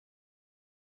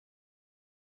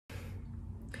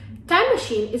Time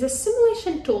Machine is a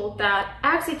simulation tool that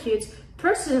executes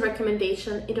person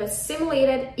recommendation into a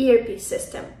simulated ERP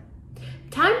system.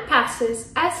 Time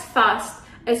passes as fast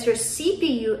as your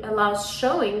CPU allows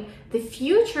showing the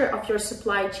future of your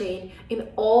supply chain in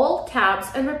all tabs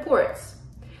and reports.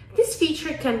 This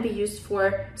feature can be used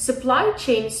for supply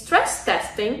chain stress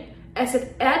testing as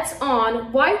it adds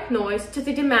on white noise to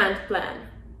the demand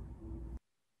plan.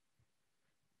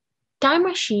 Time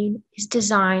Machine is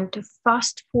designed to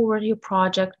fast forward your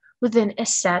project within a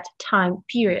set time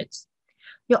periods.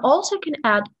 You also can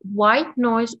add white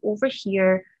noise over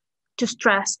here to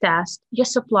stress test your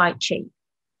supply chain.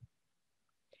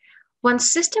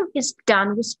 Once system is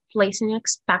done with placing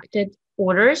expected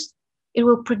orders, it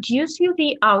will produce you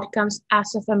the outcomes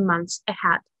as of a month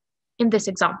ahead, in this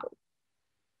example.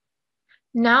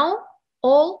 Now,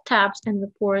 all tabs and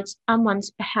reports are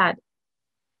months ahead,